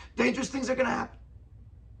neighborhood, dangerous things are going to happen.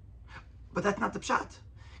 But that's not the pshat.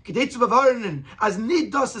 In order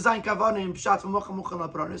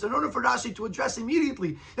for Rashi to address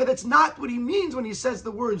immediately that it's not what he means when he says the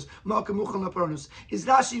words Malkim Muchal HaParanus, is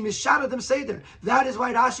Rashi Mishara them Seder. That is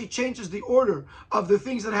why Rashi changes the order of the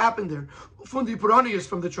things that happen there. From the Puranius,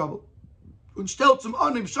 from the trouble.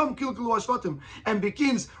 And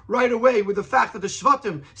begins right away with the fact that the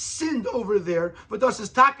Shvatim sinned over there, which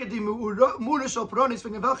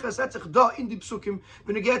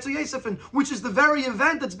is the very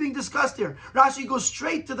event that's being discussed here. Rashi goes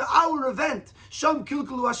straight to our event,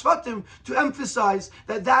 to emphasize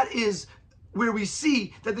that is where we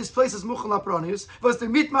see that this place is Muchal Apronius, was the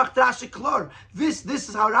Mitmacht Rashi Klar. This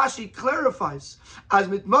is how Rashi clarifies. As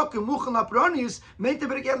Mitmakim Muchal Apronius, meinte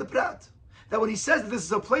Bergel the Prat. That when he says that this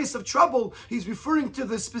is a place of trouble, he's referring to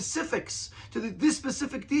the specifics, to this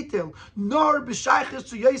specific detail. Nor b'shayches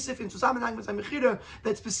to Yosef in Zusammenhang mit seinem Mechira,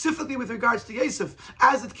 that specifically with regards to Yosef,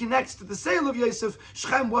 as it connects to the sale of Yosef,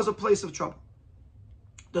 Shechem was a place of trouble.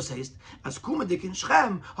 Das heißt, als Kumadik in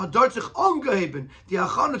Shechem hat dort sich angeheben, die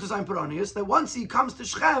Achane zu sein Peronius, that once he comes to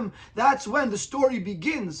Shechem, that's when the story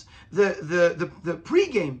begins, the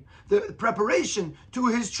pregame, the preparation to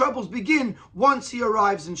his troubles begin once he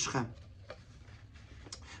arrives in Shechem.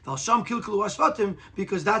 Because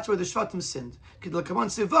that's where the Shvatim sinned.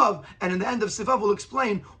 And in the end of Sivav, we'll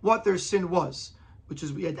explain what their sin was, which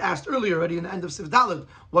is we had asked earlier already in the end of Siv Daled.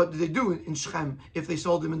 What did they do in Shechem if they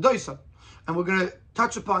sold him in Doisa? And we're going to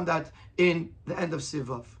touch upon that in the end of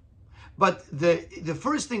Sivav. But the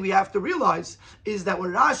first thing we have to realize is that what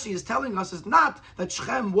Rashi is telling us is not that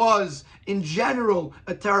Shechem was in general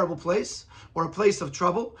a terrible place or a place of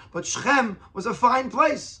trouble, but Shechem was a fine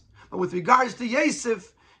place. But with regards to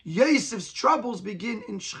Yosef's troubles begin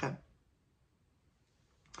in Shechem.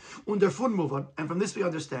 And from this we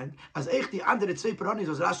understand, as die andere zwei Paranis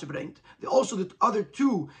as Rashi bringt, also the other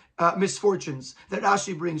two misfortunes that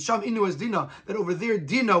Rashi brings. Sham inu as Dina, that over there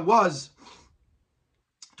Dina was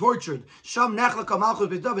tortured. Sham nechlak malchus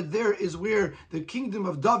be David, there is where the kingdom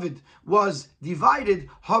of David was divided.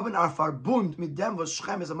 Haben ar verbund mit dem was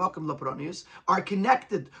Shechem is a makom laparanis, are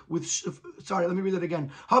connected with. Sorry, let me read it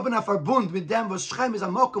again. Haben ar verbund mit dem was Shechem is a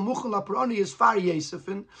makom muchel laparanis far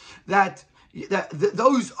Yosefin, that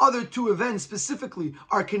those other two events specifically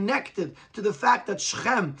are connected to the fact that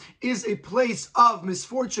Shechem is a place of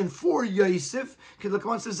misfortune for Yosef,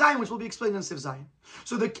 which will be explained in Siv Zayin.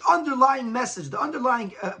 So the underlying message, the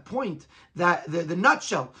underlying point, that the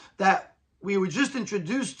nutshell that we were just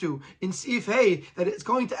introduced to in Sif Hey, that it's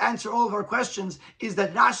going to answer all of our questions, is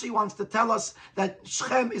that Rashi wants to tell us that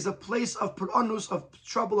Shechem is a place of Puranus, of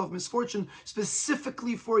trouble, of misfortune,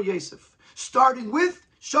 specifically for Yosef. Starting with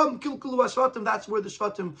Sham Kilkulu Ashvatim, that's where the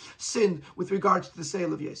Shvatim sinned with regards to the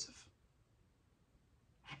sale of Yosef.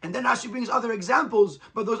 And then Rashi brings other examples,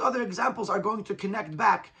 but those other examples are going to connect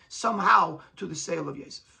back somehow to the sale of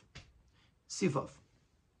Yosef. Sivav.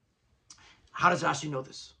 How does Rashi know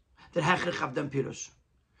this? That Hechrich Avdem Pirush.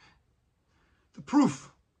 The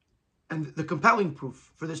proof, and the compelling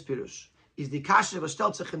proof for this Pirush, is the Kasha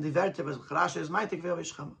Vasteltzich and the Verte Rashi is Maitik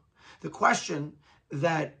Ve'avishchama. The question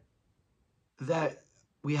that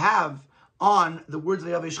we have on the words of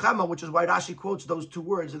the Vayeshev, which is why Rashi quotes those two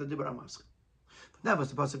words in the Dibur HaMaskeh. That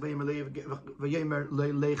was the pasuk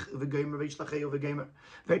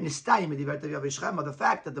the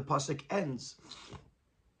fact that the pasuk ends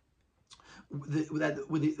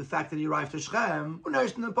with the fact that he arrived to Shechem, and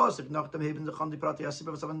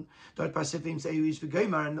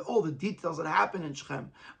all the details that happen in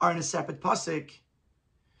Shechem are in a separate pasuk.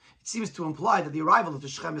 It seems to imply that the arrival of the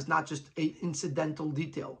Shechem is not just an incidental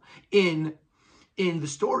detail in the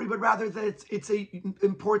story, but rather that it's an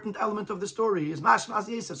important element of the story. Is mashmas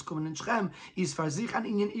Yosef's coming in Shechem is farzich an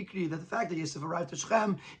inyan ikri, that the fact that Yosef arrived to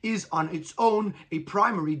Shechem is on its own a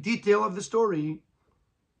primary detail of the story,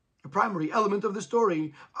 a primary element of the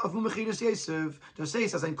story of Mumechiras Yosef. To say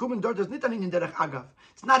as ein kommen dort is nicht an inyan derech agav.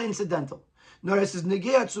 It's not incidental. Nor es ist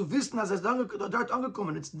negea zu wissen, as dort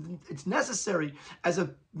angekommen. It's necessary as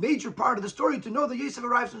a major part of the story to know that Yosef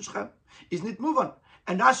arrives in Shechem. Is nicht move on.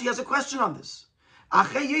 And Rashi has a question on this.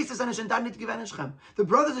 The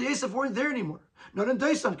brothers of Yosef weren't there anymore. Not in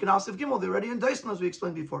Daisan, Kanasiv Gimel, they're already in Daisan, as we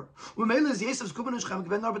explained before.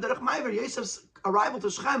 Yosef's arrival to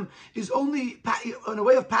Shechem is only in a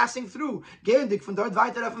way of passing through.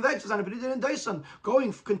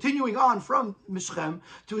 Continuing on from Shechem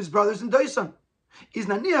to his brothers in Daisan. Is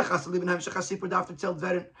naniach as liben hem shechasipur dafter telt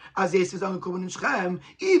werden as Yosef is angekommen in Shechem,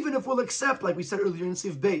 even if we'll accept, like we said earlier in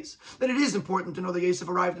Sif Beis, that it is important to know that Yosef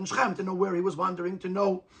arrived in Shechem, to know where he was wandering, to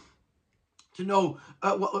know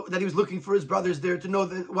that he was looking for his brothers there, to know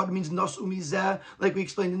that what it means nos umizeh, like we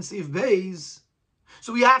explained in Sif Beis.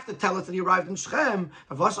 So we have to tell us that he arrived in Shechem.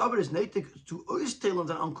 Why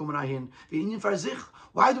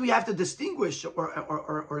do we have to distinguish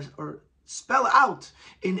or spell out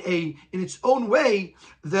in its own way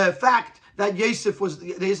the fact that Yosef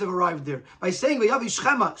arrived there? By saying Vayavi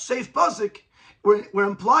Shechema, safe pasuk, we're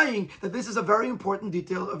implying that this is a very important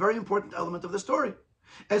detail, a very important element of the story.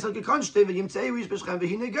 As like pasuk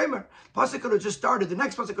could have just started. The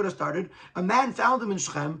next pasuk could have started. A man found him in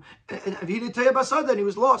Shechem, and he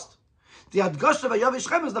was lost. The adgosh of Vayavi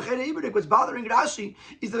Shechem is the Chere Ibrik. What's bothering Rashi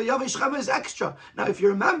is that Vayavi Shechem is extra. Now, if you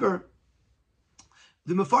remember,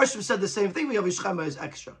 The Mefarshim said the same thing. Vayavishchema is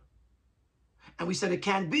extra. And we said it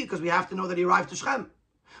can't be because we have to know that he arrived to Shechem.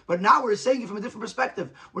 But now we're saying it from a different perspective.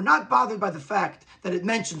 We're not bothered by the fact that it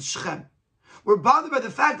mentions Shechem. We're bothered by the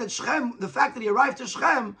fact that Shechem, the fact that he arrived to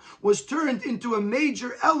Shechem, was turned into a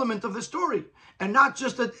major element of the story and not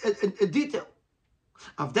just a detail.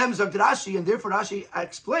 Of them Zog Rashi, and therefore Rashi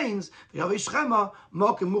explains that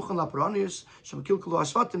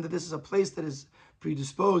this is a place that is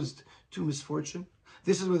predisposed to misfortune.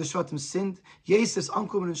 This is where the Shvatim sinned. Yosef's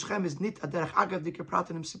uncle in Shechem is nit aderech agav dike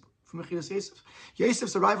pratim from Mechilas Yosef.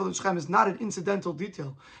 Yosef's arrival in Shechem is not an incidental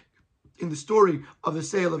detail in the story of the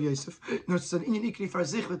sale of Yosef. No, it's an inyan ikri for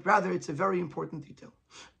sich, but rather it's a very important detail.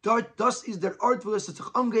 Das is der Ort, wo es sich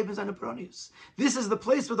umgeben seine Paranius. This is the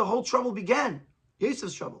place where the whole trouble began.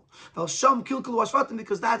 Yosef's trouble.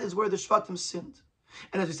 Because that is where the Shvatim sinned.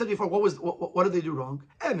 And as we said before, what did they do wrong?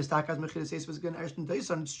 It's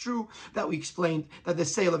true that we explained that the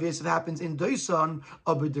sale of Yosef happens in Doisan,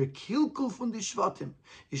 aber der Kilkel von die Shvatim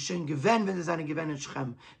ist schon gewesen, wenn es eine gewesen in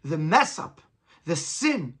Shechem. The mess up, the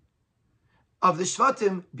sin of the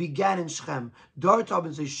Shvatim began in Shechem. Dort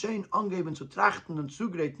haben sie schön angeben zu trachten und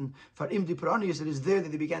zugreiten für ihm die Paranius. It is there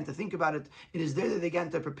that they began to think about it. It is there that they began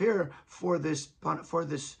to prepare for this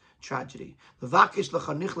tragedy. The Vakish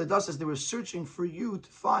Lachanich as they were searching for you to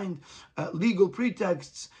find legal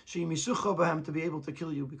pretexts to be able to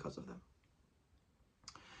kill you because of them.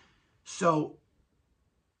 So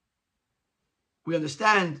we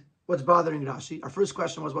understand what's bothering Rashi. Our first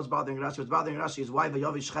question was what's bothering Rashi. What's bothering Rashi is why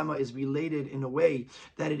Vayavishchema is related in a way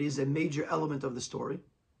that it is a major element of the story.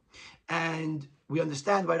 And we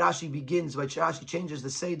understand why Rashi begins, why Rashi changes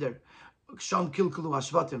the Seder. Sham Kilkulu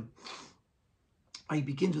Ashvatim. He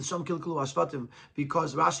begins with Sham Kilkulu Ashvatim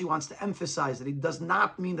because Rashi wants to emphasize that it does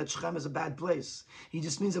not mean that Shechem is a bad place. He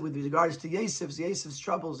just means that with regards to Yosef's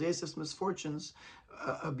troubles, Yosef's misfortunes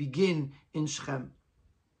begin in Shechem.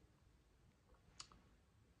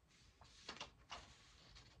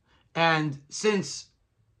 And since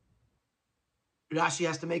Rashi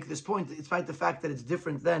has to make this point, despite the fact that it's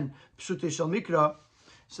different than Pshutei Shel Mikra,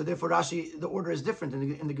 so therefore Rashi, the order is different.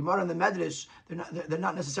 In the Gemara and the Medrash, they're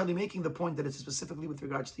not necessarily making the point that it's specifically with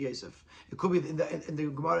regards to Yosef. It could be in the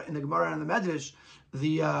Gemara and the Medrash,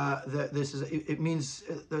 it means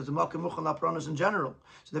there's a Malkim Muchal Lapranos in general.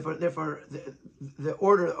 So therefore the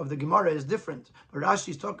order of the Gemara is different. But Rashi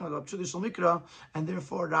is talking about Pshutei Shel Mikra, and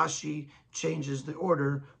therefore Rashi changes the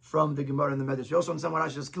order from the Gemara and the Medrash. We also understand why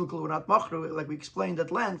Rashi says Kilkul not Machru, like we explained at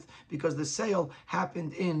length, because the sale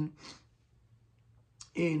happened in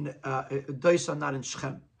Doisan, not in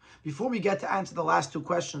Shechem. Before we get to answer the last two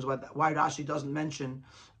questions, why Rashi doesn't mention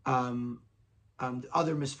the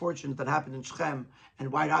other misfortunes that happened in Shechem,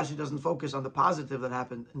 and why Rashi doesn't focus on the positive that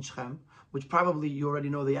happened in Shechem, which probably you already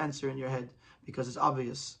know the answer in your head because it's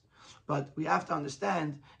obvious. But we have to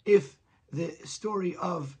understand if the story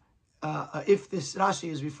of if this Rashi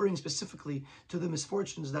is referring specifically to the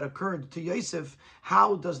misfortunes that occurred to Yosef,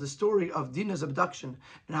 how does the story of Dinah's abduction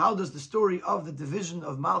and how does the story of the division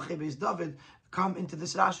of Malchei Beis David come into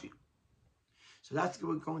this Rashi? So that's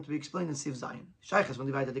going to be explained in Siv Zayin. Shaykhas when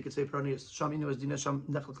divided they could say Pranius Sham Inu as Dinah Sham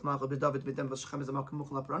Nechel Malchei Beis David with them was Shechem as a Malchei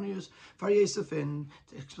Muchal Pranius for Yosef, in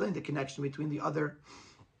to explain the connection between the other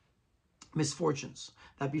misfortunes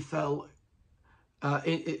that befell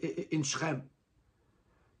in Shechem.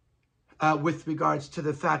 With regards to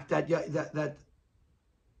the fact that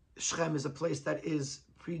Shechem is a place that is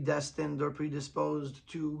predestined or predisposed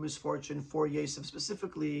to misfortune for Yosef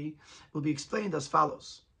specifically, will be explained as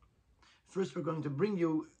follows. First, we're going to bring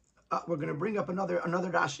up another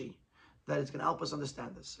Rashi that is going to help us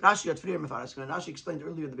understand this. Rashi at Frier Mefaras, and Rashi explained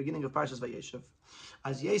earlier at the beginning of Parshas Vayeshev,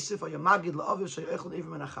 as Yosef Oyamagid la'aviv she'echel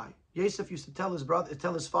evim menachai. Yosef used to tell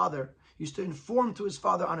his father, used to inform to his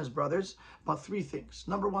father on his brothers about three things.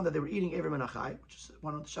 Number one, that they were eating Evim and Achai, which is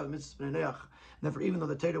one of the Shabbat mitzvahs B'nai Noach. Therefore, even though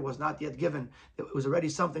the Torah was not yet given, it was already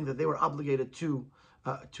something that they were obligated to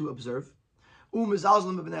observe.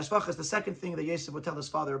 The second thing that Yosef would tell his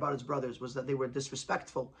father about his brothers was that they were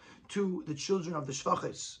disrespectful to the children of the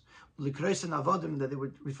Shvachis, that they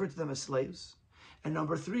would refer to them as slaves. And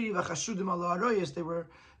number three,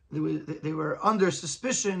 they were under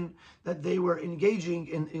suspicion that they were engaging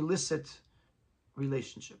in illicit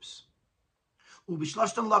relationships.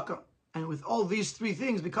 And with all these three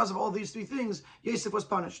things, because of all these three things, Yosef was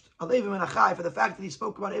punished. For the fact that he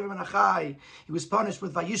spoke about Evim and Achai, he was punished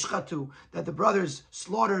with Vayishchatu, that the brothers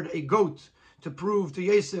slaughtered a goat to prove to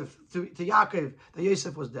Yosef, to Yaakov, that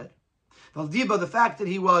Yosef was dead. Valdiba, the fact that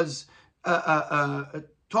he was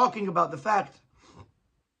talking about the fact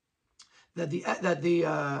that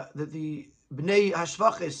the Bnei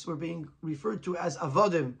Hashvachis were being referred to as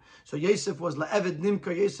Avodim. So Yosef was La'eved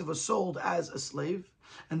Nimkar, Yosef was sold as a slave.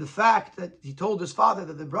 And the fact that he told his father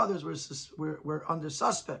that the brothers were under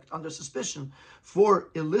suspicion for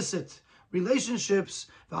illicit relationships.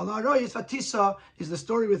 Vatisa is the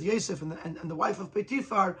story with Yosef and the wife of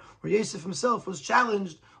Potiphar, where Yosef himself was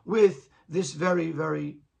challenged with this very,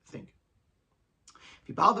 very thing.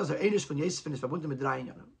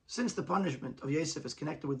 Since the punishment of Yosef is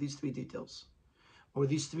connected with these three details, or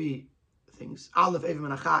these three things, Aleph, Evim,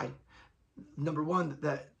 and Achai. Number one,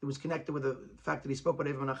 that it was connected with the fact that he spoke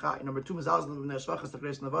about Evim and Achai. Number two, that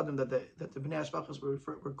the Bnei Hashvachas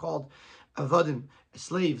were called Avadim,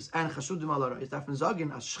 slaves, and Chashudim Alara. Is Dafen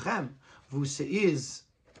Zagin as Shechem, wo sie is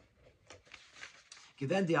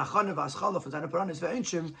given the Achana v'Aschala von seiner Paranis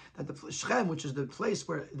ve'Einshim, that the Shechem, which is the place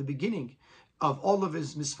where the beginning of all of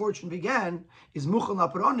his misfortune began, is Muchal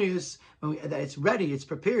Naparanis, that it's ready, it's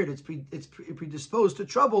prepared, it's predisposed to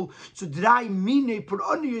trouble. So Drei Mine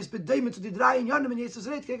Paranis bedeutet zu die drei Inyanim in Jesus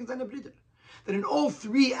Reit gegen seine Brüder. That in all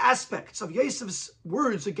three aspects of Yosef's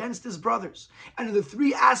words against his brothers, and in the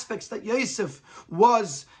three aspects that Yosef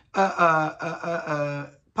was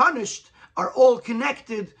punished, are all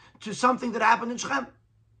connected to something that happened in Shechem.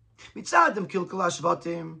 The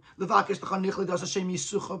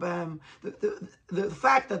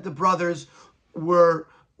fact that the brothers were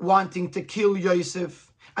wanting to kill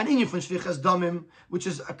Yosef, and which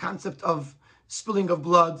is a concept of spilling of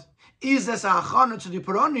blood, is as a achana to the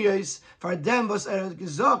Poronios for them was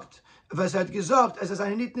gesagt, as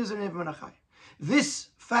eine Nitnis and Evim Achai. This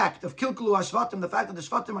fact of Kilkulu Ashvatim, the fact that the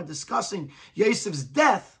Shvatim are discussing Yosef's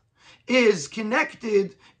death, is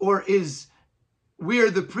connected, or is where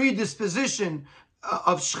the predisposition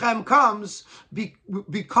of Shechem comes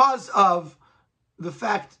because of the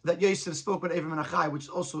fact that Yosef spoke with Evim and Achai, which is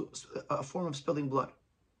also a form of spilling blood.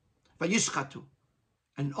 Vayishchatu.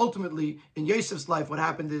 And ultimately, in Yosef's life, what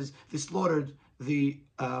happened is they slaughtered the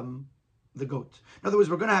goat. In other words,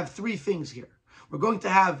 we're going to have three things here. We're going to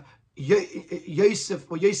have Yosef,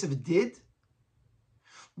 what Yosef did,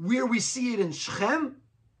 where we see it in Shechem,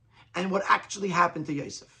 and what actually happened to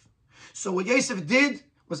Yosef. So what Yosef did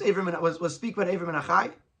was speak about Evim and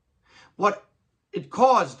Achai. What it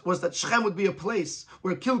caused was that Shechem would be a place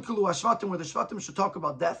where Kilkulu Ashvatim, where the Shvatim should talk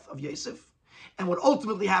about death of Yosef. And what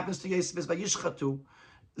ultimately happens to Yosef is Vayishchatu,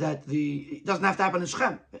 that it doesn't have to happen in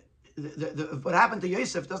Shechem. What happened to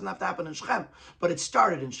Yosef doesn't have to happen in Shechem, but it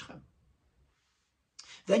started in Shechem.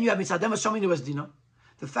 Then you have Mitzadem Hashaminu as Dina.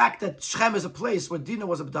 The fact that Shechem is a place where Dina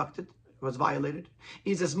was abducted, was violated,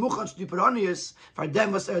 is as muchach die Poronius for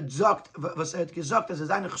them was gesagt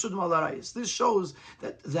as eine Chashudim al Arayis. This shows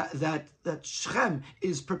that Shechem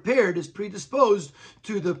is prepared, is predisposed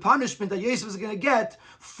to the punishment that Yosef is going to get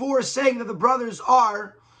for saying that the brothers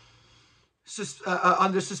are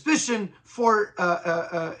under suspicion for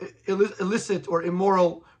illicit or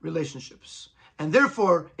immoral relationships. And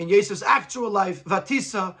therefore, in Yosef's actual life,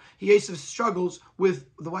 Vatisa, Yosef struggles with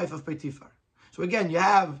the wife of Potiphar. So again, you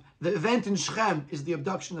have the event in Shechem is the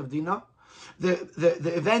abduction of Dinah.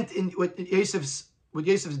 The event in what Yosef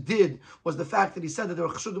did was the fact that he said that they were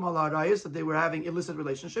chshudim al harayis, that they were having illicit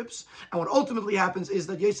relationships. And what ultimately happens is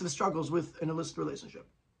that Yosef struggles with an illicit relationship.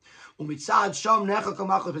 And the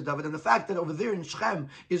fact that over there in Shechem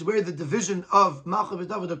is where the division of Malchus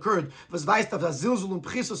David occurred, which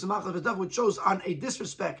shows on a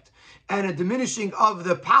disrespect and a diminishing of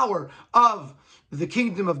the power of the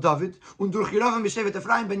kingdom of David, and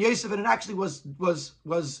it actually was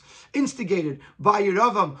instigated by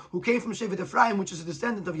Yeravam, who came from Shevet Ephraim, which is a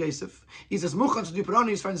descendant of Yosef. He says,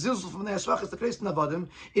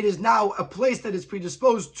 it is now a place that is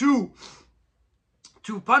predisposed to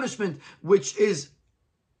punishment, which is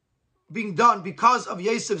being done because of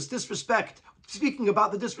Yosef's disrespect. Speaking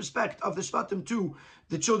about the disrespect of the Shvatim to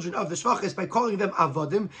the children of the Shvachis by calling them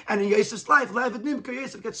Avodim, and in Yosef's life, Le'eved Nimker,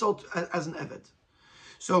 Yosef gets sold as an Eved.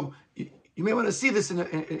 So you may want to see this in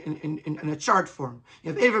a chart form.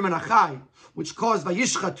 You have Evim and Achai, which caused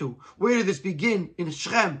Vayishchatu. Where did this begin? In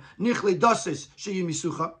Shechem, Nichle Dosis, Sheyim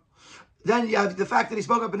Misucha. Then you have the fact that he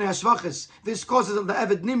spoke up in Hashvachis. This causes the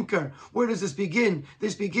Eved Nimker. Where does this begin?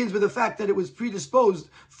 This begins with the fact that it was predisposed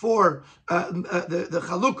for the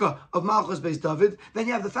Chalukah of Malchus Beis David. Then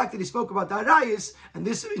you have the fact that he spoke about Darayis, and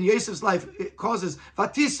this in Yosef's life it causes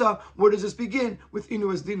Vatisa. Where does this begin? With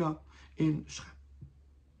Inu as Dina in Shechem.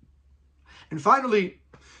 And finally,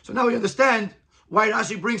 so now we understand why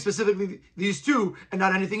Rashi brings specifically these two and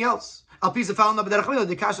not anything else.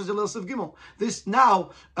 This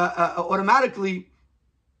now automatically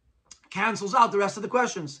cancels out the rest of the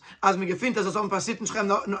questions. As me gefindt, as on pasit in Shechem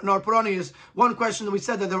nor Poronius, one question that we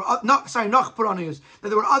said that there were noch Poronius, that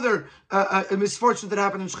there were other misfortunes that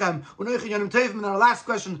happened in Shechem. And our last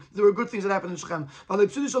question, there were good things that happened in Shechem.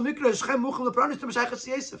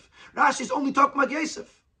 Rashi is only talking about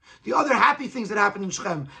Yosef. The other happy things that happened in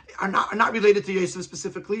Shechem are not related to Yosef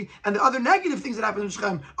specifically, and the other negative things that happened in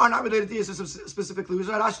Shechem are not related to Yosef specifically. Which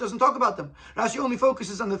is why Rashi doesn't talk about them. Rashi only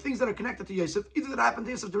focuses on the things that are connected to Yosef, either that happened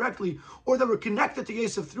to Yosef directly, or that were connected to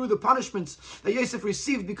Yosef through the punishments that Yosef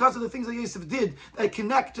received because of the things that Yosef did, that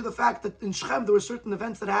connect to the fact that in Shechem there were certain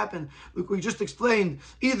events that happened. We just explained,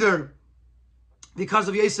 either because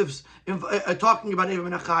of Yosef's talking about Evam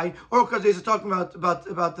and Achai, or because Yosef talking about the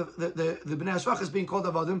Bnei Ashvachas being called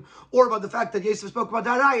Avadim, or about the fact that Yosef spoke about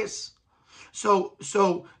Darayas. So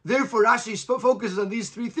therefore Rashi focuses on these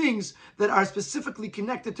three things that are specifically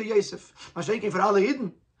connected to Yosef. But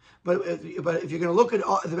if you're going to look at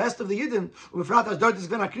the rest of the Yidden,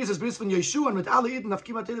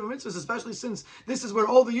 especially since this is where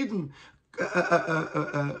all the Yidden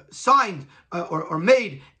signed or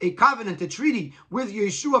made a covenant, a treaty with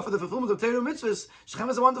Yeshua for the fulfillment of Torah mitzvahs, Shechem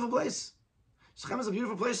is a wonderful place. Shechem is a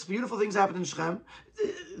beautiful place. Beautiful things happen in Shechem.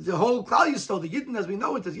 The whole Klal Yisrael, the Yidden as we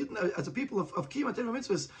know it, the Yidden as a people of Kiyum Torah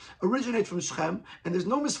mitzvahs, originate from Shechem, and there's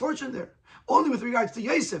no misfortune there. Only with regards to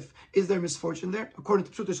Yosef is there misfortune there, according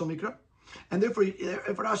to Pshuto Shel Mikra. And therefore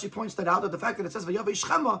Rashi points that out, that the fact that it says Vayavei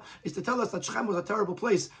Shechema is to tell us that Shechem was a terrible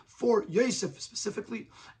place for Yosef specifically,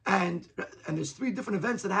 and there's three different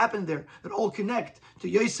events that happened there that all connect to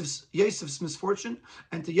Yosef's misfortune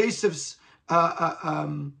and to Yosef's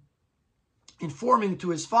informing to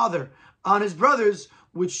his father on his brothers,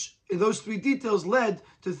 which in those three details led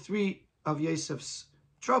to three of Yosef's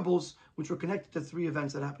troubles, which were connected to three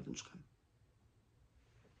events that happened in Shechem.